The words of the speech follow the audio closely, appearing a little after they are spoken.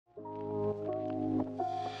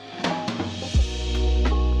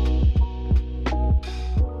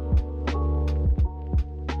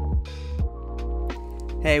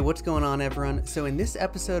Hey, what's going on everyone? So in this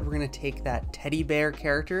episode, we're going to take that teddy bear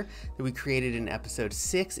character that we created in episode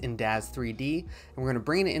 6 in DAZ3D, and we're going to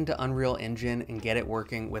bring it into Unreal Engine and get it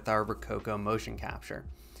working with our Rokoko motion capture.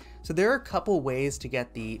 So there are a couple ways to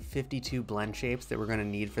get the 52 blend shapes that we're going to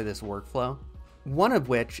need for this workflow. One of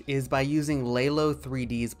which is by using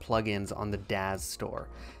Lalo3D's plugins on the DAZ store.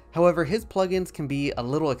 However, his plugins can be a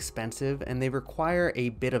little expensive and they require a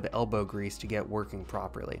bit of elbow grease to get working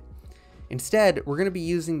properly. Instead, we're going to be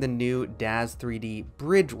using the new DAZ3D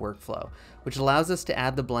bridge workflow, which allows us to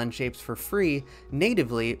add the blend shapes for free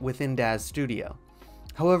natively within DAZ Studio.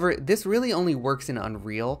 However, this really only works in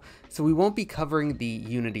Unreal, so we won't be covering the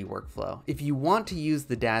Unity workflow. If you want to use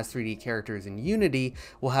the DAZ3D characters in Unity,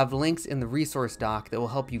 we'll have links in the resource doc that will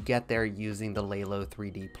help you get there using the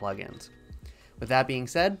Lalo3D plugins. With that being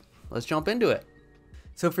said, let's jump into it.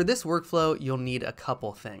 So for this workflow, you'll need a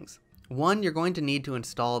couple things. One, you're going to need to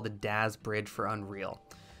install the DAZ bridge for Unreal.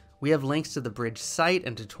 We have links to the bridge site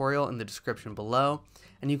and tutorial in the description below,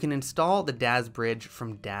 and you can install the DAZ bridge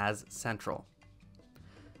from DAZ Central.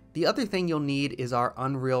 The other thing you'll need is our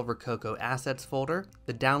Unreal Rokoko assets folder,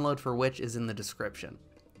 the download for which is in the description.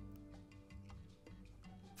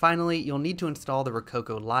 Finally, you'll need to install the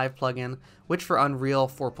Rokoko Live plugin, which for Unreal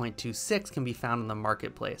 4.26 can be found in the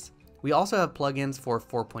marketplace. We also have plugins for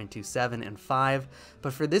 4.27 and 5,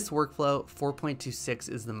 but for this workflow, 4.26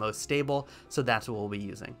 is the most stable, so that's what we'll be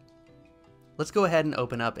using. Let's go ahead and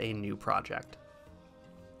open up a new project.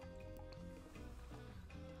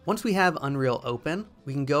 Once we have Unreal open,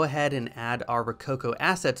 we can go ahead and add our Rokoko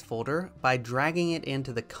assets folder by dragging it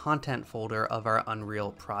into the content folder of our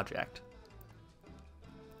Unreal project.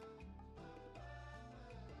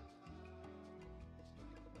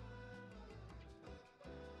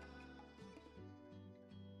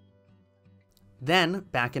 Then,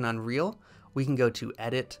 back in Unreal, we can go to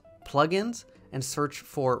Edit, Plugins, and search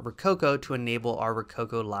for Rokoko to enable our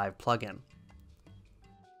Rokoko Live plugin.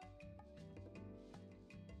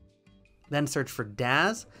 Then search for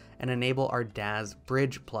DAZ and enable our DAZ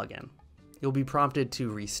Bridge plugin. You'll be prompted to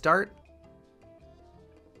restart.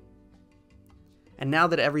 And now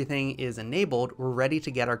that everything is enabled, we're ready to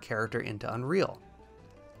get our character into Unreal.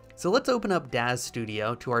 So let's open up DAZ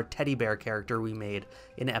Studio to our teddy bear character we made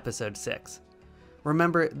in episode 6.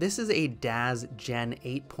 Remember, this is a DAZ Gen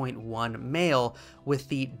 8.1 male with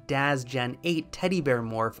the DAZ Gen 8 teddy bear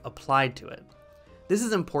morph applied to it. This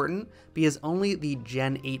is important because only the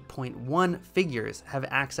Gen 8.1 figures have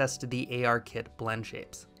access to the ARKit blend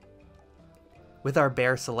shapes. With our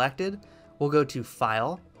bear selected, we'll go to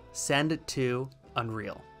File, Send to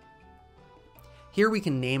Unreal. Here we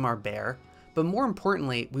can name our bear, but more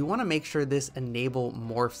importantly, we want to make sure this Enable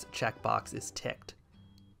Morphs checkbox is ticked.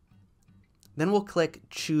 Then we'll click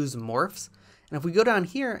Choose Morphs, and if we go down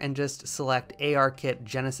here and just select ARKit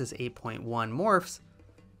Genesis 8.1 Morphs,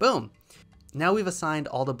 boom! Now we've assigned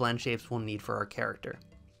all the blend shapes we'll need for our character.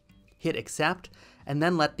 Hit Accept, and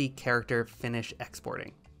then let the character finish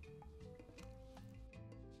exporting.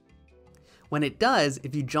 When it does,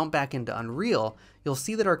 if you jump back into Unreal, you'll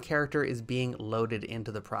see that our character is being loaded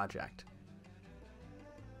into the project.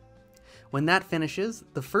 When that finishes,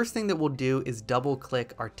 the first thing that we'll do is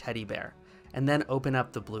double-click our teddy bear, and then open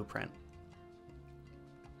up the blueprint.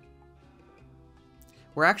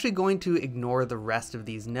 We're actually going to ignore the rest of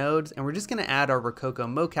these nodes, and we're just going to add our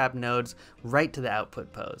Rokoko mocap nodes right to the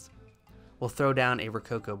output pose. We'll throw down a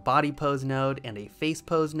Rokoko body pose node and a face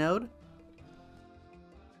pose node.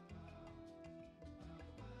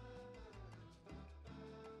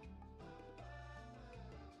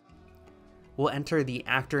 We'll enter the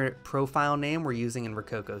actor profile name we're using in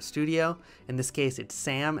Rokoko Studio. In this case, it's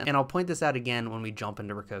Sam, and I'll point this out again when we jump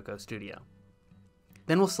into Rokoko Studio.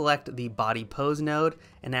 Then we'll select the body pose node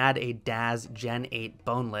and add a DAZ Gen 8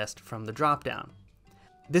 bone list from the dropdown.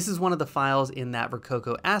 This is one of the files in that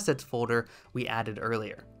Rokoko assets folder we added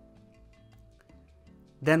earlier.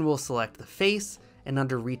 Then we'll select the face, and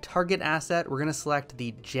under retarget asset, we're going to select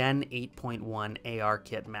the Gen 8.1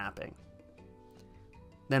 ARKit mapping.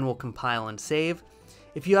 Then we'll compile and save.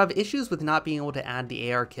 If you have issues with not being able to add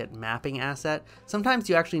the ARKit mapping asset, sometimes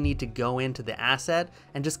you actually need to go into the asset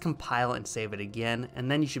and just compile and save it again, and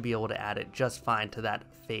then you should be able to add it just fine to that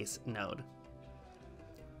face node.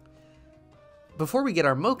 Before we get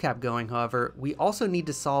our mocap going, however, we also need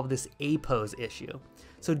to solve this A-pose issue.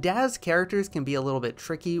 So DAZ characters can be a little bit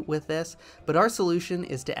tricky with this, but our solution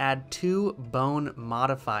is to add 2 bone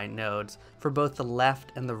modify nodes for both the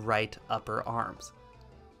left and the right upper arms.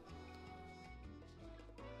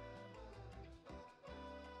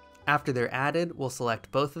 After they're added, we'll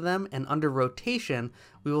select both of them, and under rotation,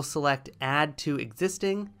 we will select Add to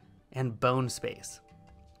Existing and Bone Space.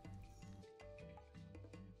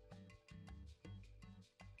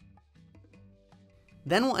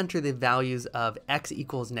 Then we'll enter the values of x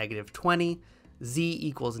equals -20, z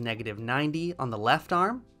equals -90 on the left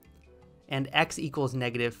arm, and x equals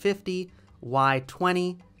 -50, y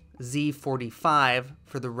 20, z 45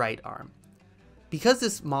 for the right arm. Because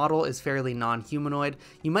this model is fairly non-humanoid,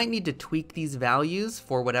 you might need to tweak these values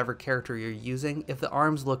for whatever character you're using if the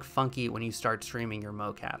arms look funky when you start streaming your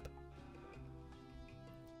mocap.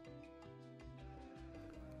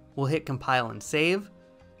 We'll hit compile and save.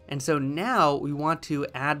 And so now we want to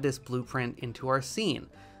add this blueprint into our scene.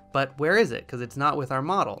 But where is it? Because it's not with our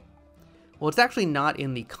model. Well, it's actually not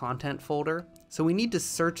in the content folder. So we need to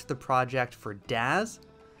search the project for DAZ.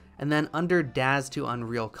 And then under DAZ to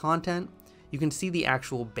Unreal content, you can see the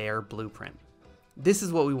actual bear blueprint. This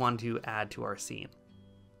is what we want to add to our scene.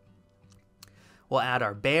 We'll add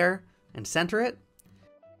our bear and center it.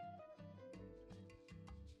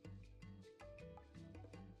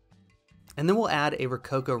 And then we'll add a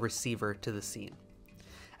Rokoko receiver to the scene.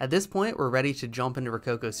 At this point, we're ready to jump into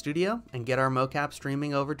Rokoko Studio and get our mocap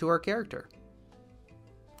streaming over to our character.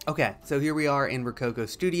 Okay, so here we are in Rokoko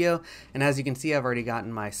Studio, and as you can see, I've already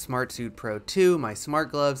gotten my Smart Suit Pro 2, my smart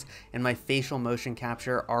gloves, and my facial motion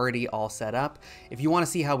capture already all set up. If you want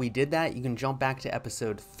to see how we did that, you can jump back to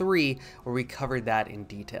episode 3, where we covered that in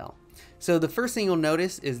detail. So the first thing you'll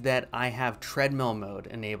notice is that I have treadmill mode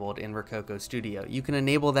enabled in Rokoko Studio. You can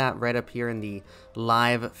enable that right up here in the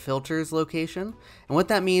live filters location. And what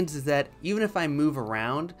that means is that even if I move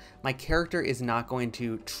around, my character is not going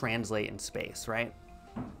to translate in space, right?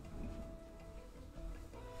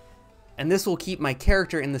 And this will keep my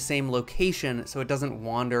character in the same location so it doesn't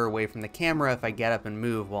wander away from the camera if I get up and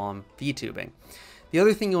move while I'm VTubing. The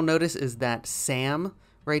other thing you'll notice is that Sam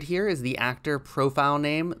right here is the actor profile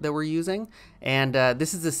name that we're using, and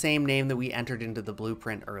this is the same name that we entered into the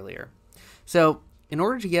blueprint earlier. So in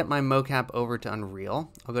order to get my mocap over to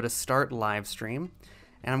Unreal, I'll go to Start Livestream,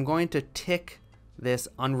 and I'm going to tick this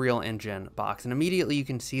Unreal Engine box, and immediately you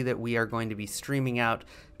can see that we are going to be streaming out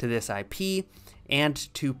to this IP and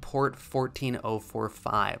to port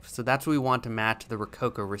 14045. So that's what we want to match the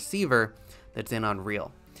Rokoko receiver that's in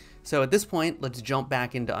Unreal. So at this point, let's jump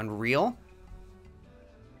back into Unreal,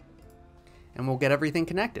 and we'll get everything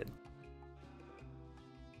connected.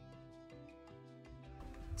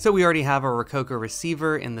 So we already have our Rokoko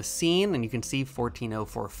receiver in the scene, and you can see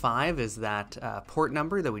 14045 is that port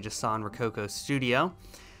number that we just saw in Rokoko Studio.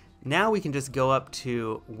 Now we can just go up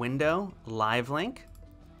to Window, Live Link,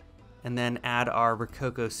 and then add our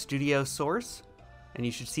Rokoko Studio source. And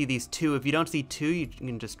you should see these two. If you don't see two, you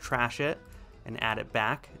can just trash it and add it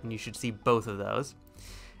back, and you should see both of those.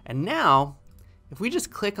 And now, if we just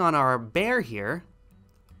click on our bear here,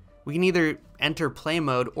 we can either enter play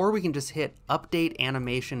mode or we can just hit update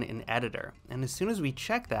animation in editor. And as soon as we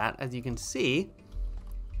check that, as you can see,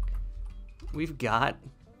 we've got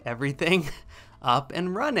everything up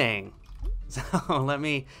and running. So let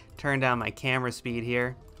me turn down my camera speed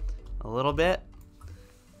here a little bit.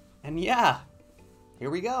 And yeah,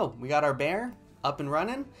 here we go. We got our bear up and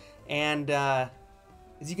running. And as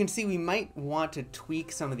you can see, we might want to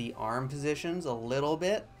tweak some of the arm positions a little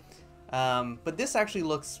bit. But this actually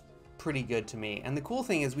looks pretty good to me. And the cool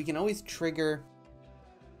thing is we can always trigger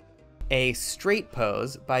a straight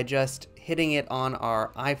pose by just hitting it on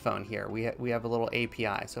our iPhone here. We have a little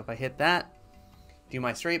API. So if I hit that, do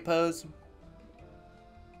my straight pose.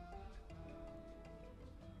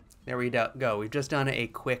 There we go. We've just done a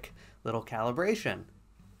quick little calibration.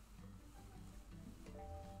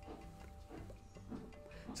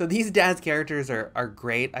 So these DAZ characters are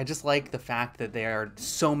great. I just like the fact that there are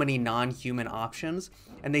so many non-human options,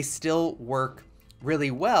 and they still work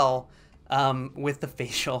really well with the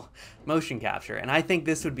facial motion capture. And I think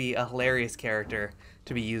this would be a hilarious character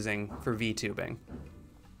to be using for VTubing.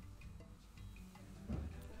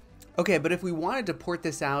 Okay, but if we wanted to port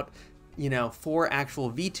this out, you know, for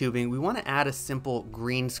actual VTubing, we want to add a simple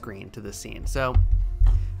green screen to the scene. So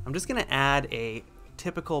I'm just going to add a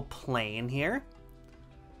typical plane here.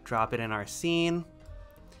 Drop it in our scene.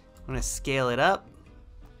 I'm going to scale it up,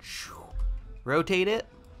 rotate it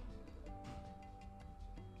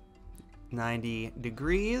 90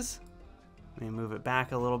 degrees. Let me move it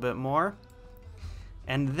back a little bit more.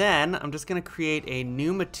 And then I'm just going to create a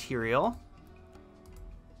new material.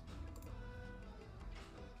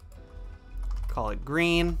 Call it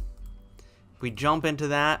green. If we jump into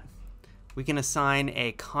that, we can assign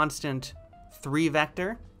a constant 3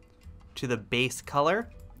 vector to the base color.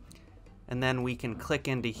 And then we can click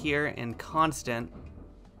into here in constant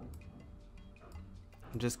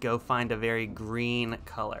and just go find a very green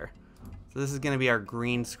color. So this is going to be our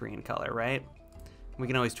green screen color, right? We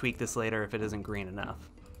can always tweak this later if it isn't green enough.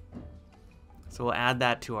 So we'll add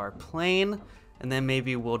that to our plane, and then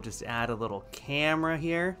maybe we'll just add a little camera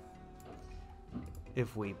here.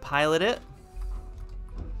 If we pilot it,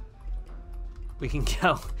 we can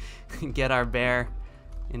go get our bear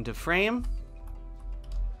into frame,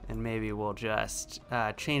 and maybe we'll just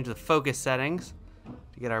change the focus settings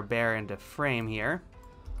to get our bear into frame here.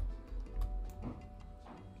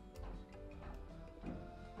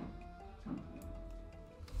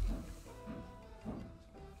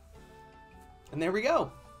 And there we go.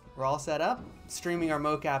 We're all set up, streaming our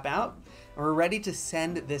mocap out, and we're ready to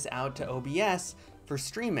send this out to OBS for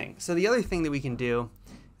streaming. So the other thing that we can do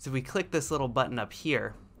is if we click this little button up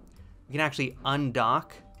here, we can actually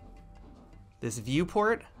undock this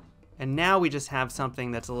viewport, and now we just have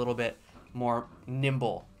something that's a little bit more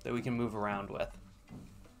nimble that we can move around with.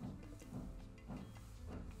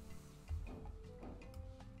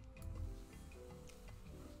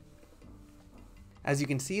 As you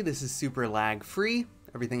can see, this is super lag free.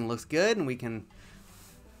 Everything looks good, and we can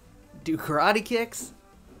do karate kicks.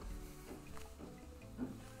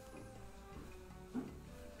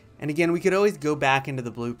 And again, we could always go back into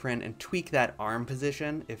the blueprint and tweak that arm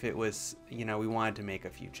position if it was, we wanted to make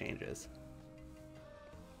a few changes.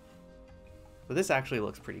 But this actually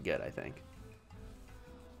looks pretty good, I think.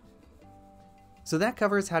 So that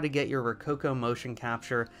covers how to get your Rokoko motion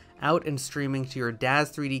capture out and streaming to your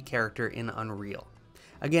DAZ3D character in Unreal.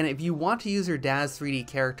 Again, if you want to use your DAZ3D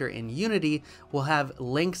character in Unity, we'll have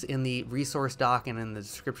links in the resource doc and in the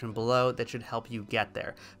description below that should help you get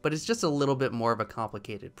there, but it's just a little bit more of a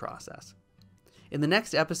complicated process. In the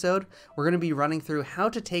next episode, we're going to be running through how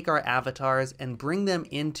to take our avatars and bring them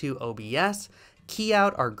into OBS, key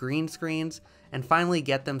out our green screens, and finally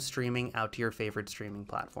get them streaming out to your favorite streaming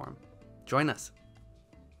platform. Join us.